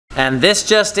And this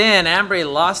just in, Ambree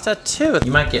lost a tooth.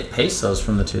 You might get pesos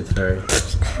from the tooth fairy.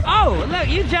 Oh, look,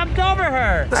 you jumped over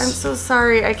her. I'm so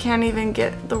sorry, I can't even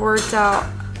get the words out.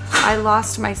 I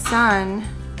lost my son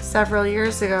several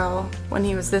years ago when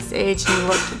he was this age and he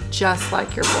looked just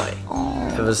like your boy.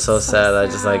 Oh, it was so sad. I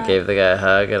just like gave the guy a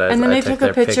hug and then I they took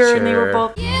a picture and they were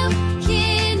both.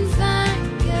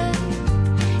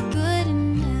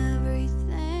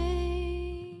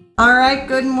 All right,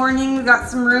 good morning. We got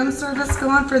some room service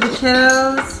going for the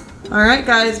kiddos. All right,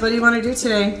 guys, what do you want to do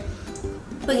today?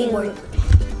 Boogie board.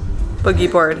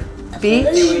 Boogie board. Beach?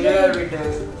 We do every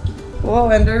day. Whoa,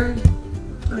 Ender.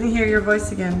 Let me hear your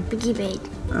voice again. Boogie bait.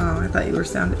 Oh, I thought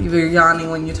you were yawning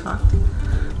when you talked.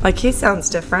 Like he sounds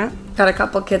different. Got a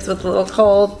couple kids with little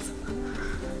colds.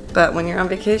 But when you're on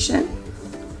vacation,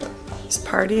 just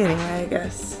party anyway, I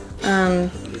guess.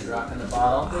 He's rocking the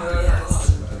bottle. Oh, yes.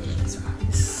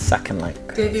 Sucking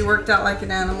like. Davey worked out like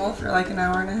an animal for like an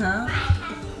hour and a half.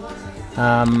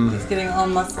 He's getting all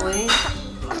muscly.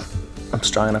 I'm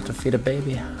strong enough to feed a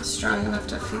baby. Strong enough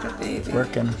to feed a baby.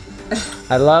 Working.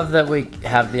 I love that we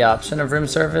have the option of room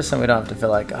service and we don't have to feel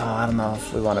like, oh, I don't know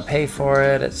if we want to pay for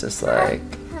it. It's just like,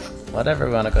 whatever,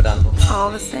 we want to go down.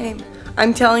 All the same.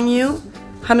 I'm telling you,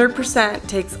 100%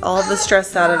 takes all the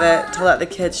stress out of it to let the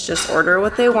kids just order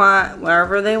what they want,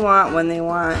 wherever they want, when they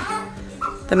want.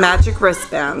 The magic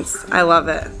wristbands. I love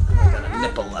it. I got a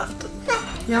nipple left.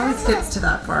 He always gets to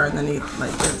that far and then he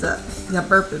like gives up. Yeah,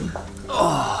 burping.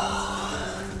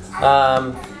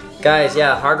 Guys,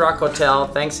 yeah, Hard Rock Hotel,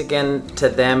 thanks again to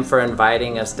them for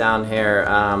inviting us down here.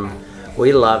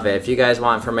 We love it. If you guys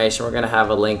want information, we're going to have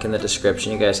a link in the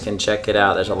description. You guys can check it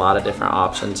out. There's a lot of different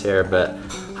options here, but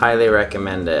highly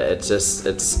recommend it.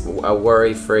 It's a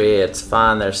worry-free, it's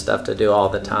fun, there's stuff to do all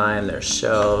the time, there's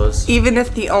shows. Even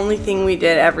if the only thing we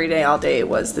did every day all day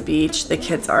was the beach, the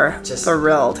kids are just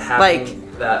thrilled. Like,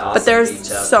 awesome, but there's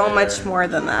so much more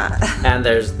than that. And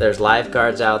there's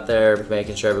lifeguards out there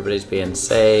making sure everybody's being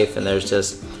safe, and there's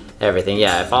just everything.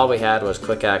 Yeah, if all we had was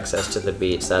quick access to the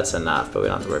beach, that's enough, but we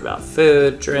don't have to worry about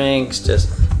food, drinks, just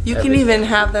you everything. Can even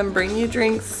have them bring you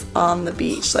drinks on the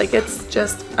beach. Like, it's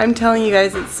just, I'm telling you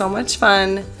guys, it's so much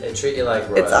fun. They treat you like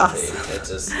royalty. It's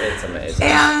awesome. It's amazing.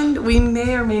 And we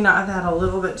may or may not have had a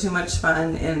little bit too much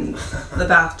fun in the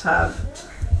bathtub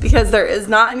because there is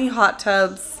not any hot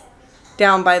tubs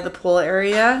down by the pool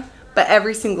area, but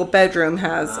every single bedroom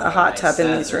has a hot tub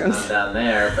in these rooms. Down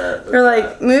there, but they're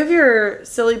like, move your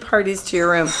silly parties to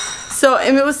your room. So,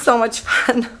 and it was so much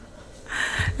fun.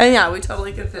 And yeah, we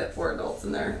totally could fit 4 adults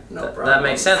in there, no problem. That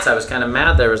makes sense. I was kind of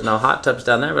mad there was no hot tubs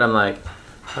down there, but I'm like,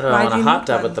 how do I want a hot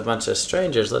tub with a bunch of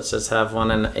strangers? Let's just have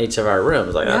one in each of our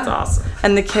rooms. Like, that's awesome.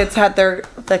 And the kids had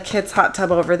the kids' hot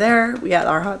tub over there. We had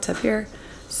our hot tub here.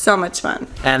 So much fun.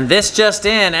 And this just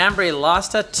in, Ambree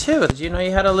lost a tooth. Did you know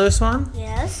you had a loose one?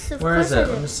 Yes, Where is it?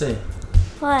 Let me see.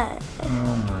 What?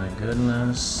 Oh my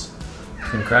goodness.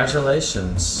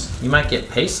 Congratulations. You might get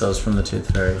pesos from the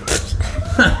tooth fairy.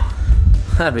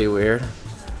 That'd be weird.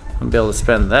 I'll be able to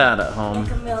spend that at home.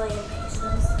 Like $1 million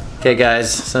pesos. Okay guys,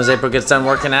 as soon as April gets done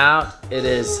working out, it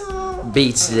is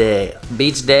beach day.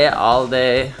 Beach day all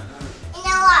day.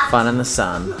 Fun in the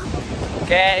sun.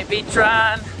 Okay, beach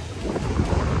run.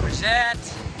 Where's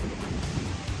it?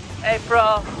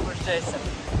 April, where's Jason?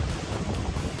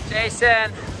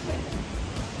 Jason,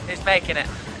 he's making it.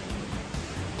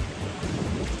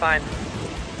 It's fine.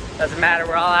 Doesn't matter,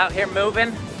 we're all out here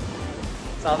moving.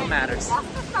 That's all that matters. That's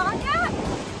the song yet?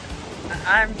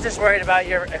 I'm just worried about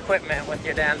your equipment with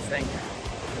your dancing.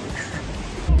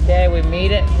 Okay, we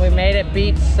made it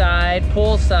beachside,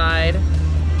 poolside.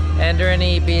 Ender and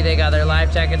EB, they got their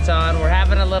life jackets on. We're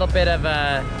having a little bit of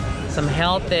some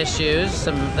health issues.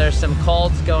 There's some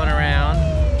colds going around.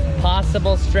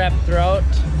 Possible strep throat.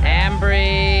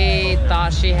 Ambree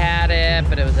thought she had it,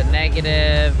 but it was a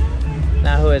negative.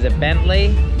 Now who is it, Bentley?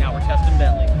 Now we're testing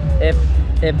Bentley.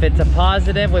 If it's a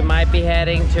positive, we might be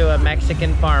heading to a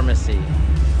Mexican pharmacy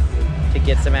to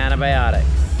get some antibiotics.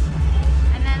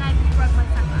 And then I just broke my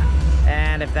sunglasses.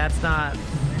 And if that's not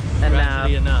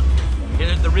Tragedy enough.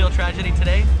 Here's the real tragedy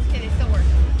today. Okay, they still work.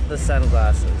 the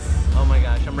sunglasses. Oh my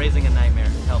gosh, I'm raising a nightmare.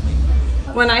 Help me.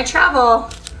 When I travel,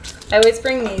 I always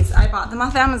bring these. I bought them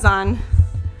off Amazon.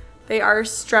 They are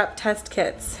strep test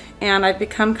kits, and I've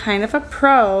become kind of a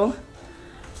pro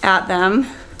at them.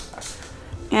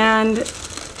 And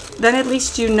then at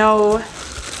least you know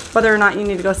whether or not you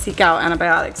need to go seek out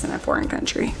antibiotics in a foreign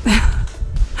country.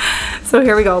 So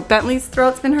here we go. Bentley's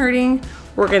throat's been hurting.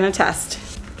 We're gonna test.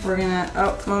 We're gonna,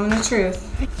 oh, moment of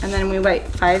truth. And then we wait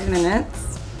 5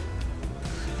 minutes.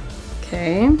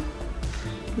 Okay.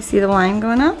 You see the line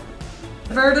going up?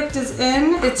 Verdict is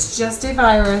in. It's just a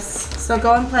virus. So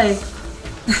go and play.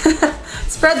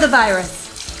 Spread the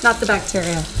virus, not the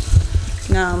bacteria.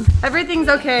 No. Everything's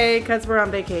okay because we're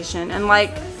on vacation. And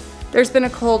like, there's been a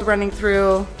cold running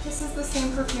through. This is the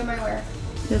same perfume I wear.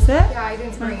 Is it? Yeah, I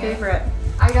didn't It's my bring favorite. it.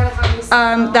 I gotta have this.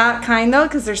 That kind though,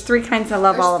 because there's 3 kinds. I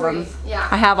love all of them. Yeah.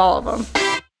 I have all of them.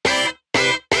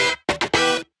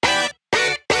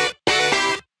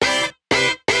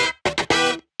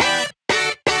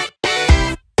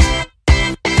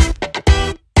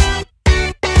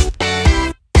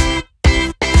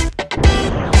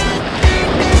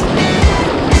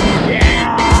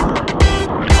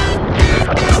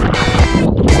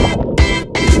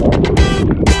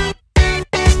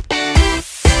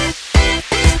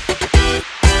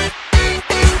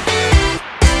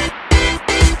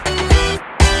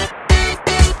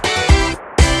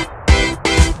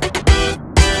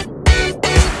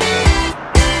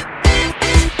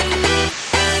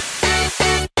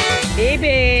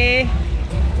 Davey!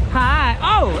 Hi!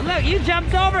 Oh, look, you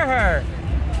jumped over her!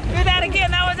 Do that again,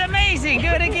 that was amazing! Do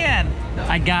it again!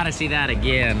 I gotta see that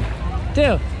again.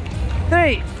 2,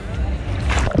 3.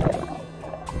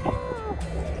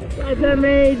 That's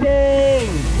amazing!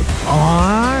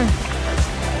 1,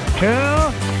 2.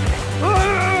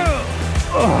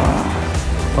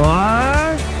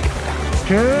 1,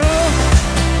 2.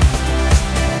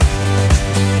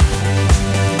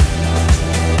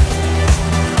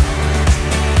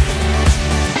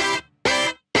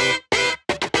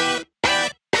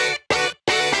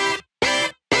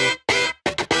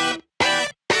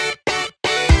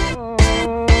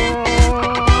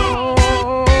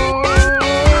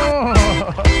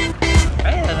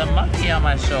 On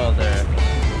my shoulder.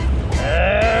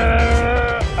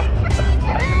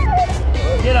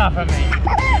 Get off of me.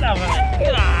 Get off of me.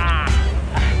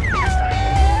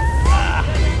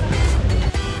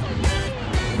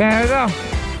 There we go.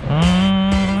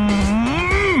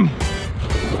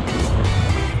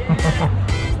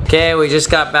 Okay, we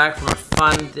just got back from a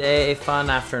fun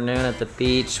afternoon at the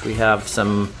beach. We have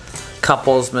some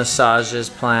couples massages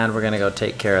planned. We're gonna go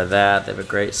take care of that. They have a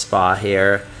great spa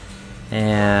here.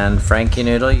 And Frankie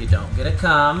Noodle, you don't get to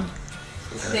come.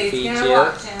 Zade's gonna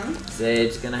watch him.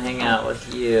 Zade's gonna hang out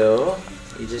with you.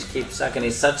 You just keep sucking.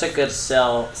 He's such a good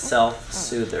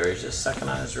self-soother. He's just sucking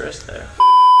on his wrist there.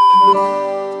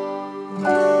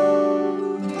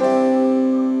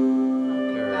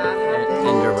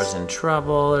 Ender was in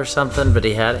trouble or something, but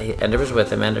Ender was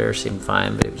with him. Ender seemed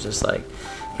fine, but he was just like,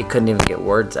 he couldn't even get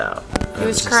words out. He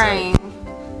was crying.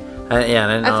 Like, yeah, I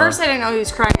didn't know. At first I didn't know he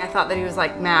was crying. I thought that he was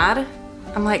like mad.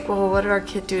 I'm like, well, what did our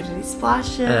kid do? Did he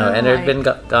splash him? I know, Ender had been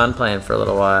gone playing for a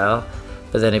little while,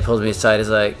 but then he pulled me aside. He's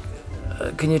like,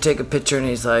 can you take a picture? And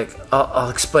he's like, I'll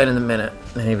explain in a minute.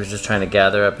 And he was just trying to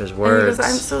gather up his words. And he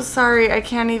goes, I'm so sorry. I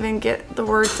can't even get the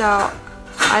words out.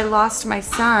 I lost my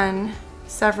son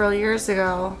several years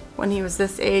ago when he was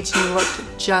this age and he looked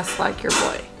just like your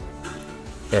boy.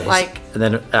 Yeah, and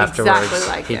then afterwards, exactly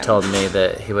like he him. told me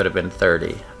that he would have been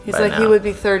 30. He's like, he would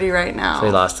be 30 right now. So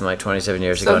he lost him like 27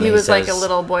 years ago. So and he was says, like a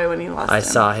little boy when he lost him. I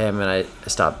saw him and I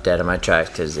stopped dead in my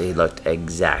tracks because he looked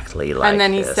exactly like And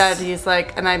then he this. said, he's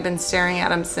like, and I've been staring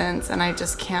at him since, and I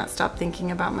just can't stop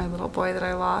thinking about my little boy that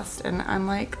I lost. And I'm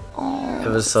like, oh. It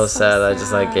was so sad. I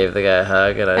just like gave the guy a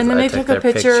hug and then I they took took a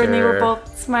their picture and they were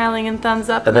both smiling and thumbs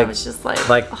up, and I was just like,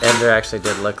 Ender actually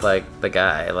did look like the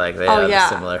guy. Like they had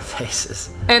similar faces.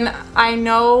 And I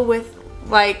know with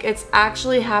like, it's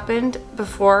actually happened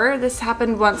before. This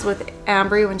happened once with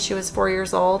Ambree when she was 4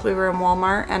 years old. We were in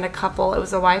Walmart and a couple, it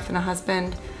was a wife and a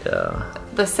husband. Yeah.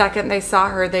 The second they saw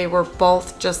her, they were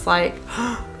both just like,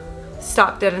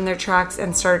 stopped dead in their tracks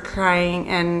and started crying.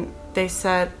 And they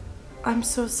said, I'm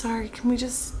so sorry. Can we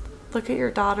just look at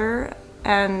your daughter?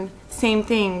 And same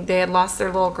thing, they had lost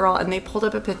their little girl and they pulled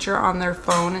up a picture on their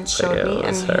phone and showed me.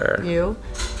 And you,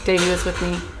 Davey was with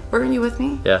me. Weren't you with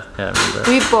me? Yeah, I remember.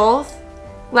 We both,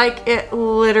 like, it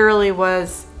literally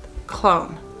was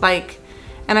clone. Like,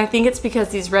 and I think it's because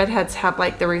these redheads have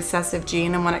like the recessive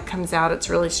gene, and when it comes out it's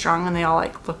really strong and they all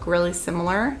like look really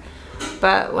similar.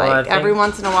 But like every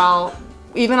once in a while,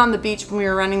 even on the beach when we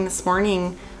were running this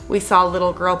morning, we saw a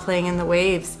little girl playing in the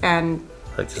waves and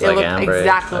it looked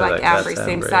exactly like Ambree,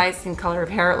 same size, same color of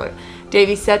hair.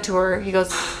 Davey said to her, he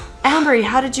goes, Ambree,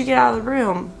 how did you get out of the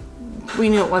room? We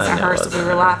knew it wasn't her, so we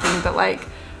were laughing, but like,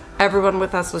 everyone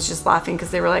with us was just laughing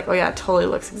because they were like, oh yeah, it totally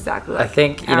looks exactly like I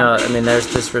think, you know, Ambree. I mean,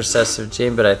 there's this recessive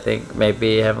gene, but I think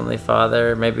maybe Heavenly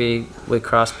Father, maybe we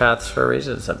cross paths for a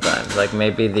reason sometimes. Like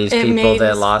maybe these It people made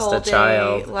that his lost whole a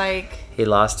child, day, like, he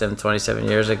lost him 27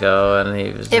 years ago, and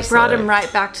he was it just brought like, him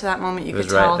right back to that moment. You he could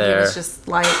was right tell he there. was just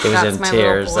like, he was that's in my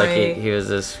tears. little boy. Like he was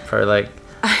this probably like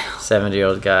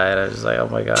 70-year-old guy, and I was just like, oh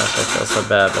my gosh, I feel so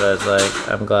bad, but I was like,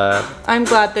 I'm glad. I'm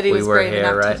glad that he We was were brave here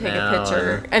enough right to take a now,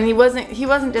 picture, and he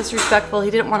wasn't disrespectful. He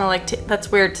didn't want to like.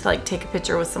 That's weird to like take a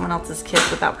picture with someone else's kids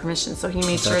without permission. So he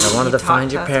made sure Like, that I wanted he to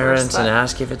find talked your us parents first, and but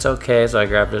ask if it's okay, so I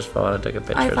grabbed his phone and took a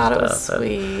picture. I thought it and was stuff.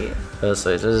 sweet. It was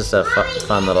sweet. It was just a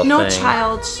fun little No thing.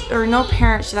 child or no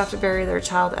parent should have to bury their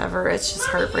child ever. It's just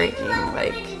heartbreaking.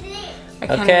 Like, I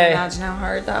can't Okay. even imagine how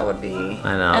hard that would be.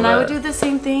 I know, And I would but- do the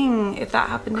same thing if that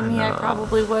happened to me. I know.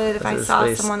 probably would if I It's saw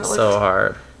really someone that so looked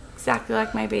hard. exactly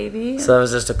like my baby. So that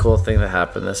was just a cool thing that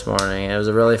happened this morning. It was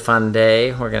a really fun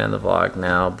day. We're gonna end the vlog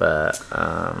now, but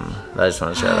I just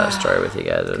want to share that story with you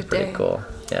guys. It was Good pretty day. cool.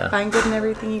 Yeah. Find good in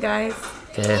everything, you guys.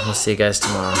 Okay, we'll see you guys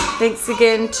tomorrow. Thanks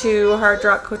again to Hard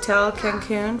Rock Hotel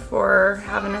Cancun for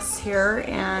having us here,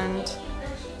 and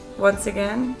once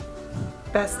again,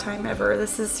 best time ever.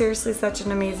 This is seriously such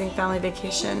an amazing family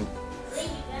vacation.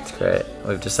 It's great.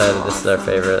 We've decided this is our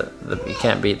favorite. You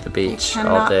can't beat the You beach all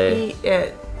cannot day. beat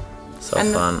it. So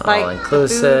And fun, the, like, all the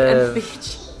food and inclusive.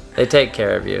 beach. They take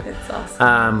care of you. It's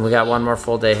awesome. We got one more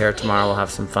full day here tomorrow. We'll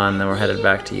have some fun. Then we're headed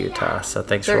back to Utah. So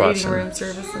thanks They're for eating watching. room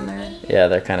service in there. Yeah,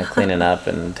 they're kind of cleaning up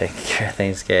and taking care of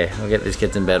things. Okay, we'll get these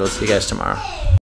kids in bed. We'll see you guys tomorrow.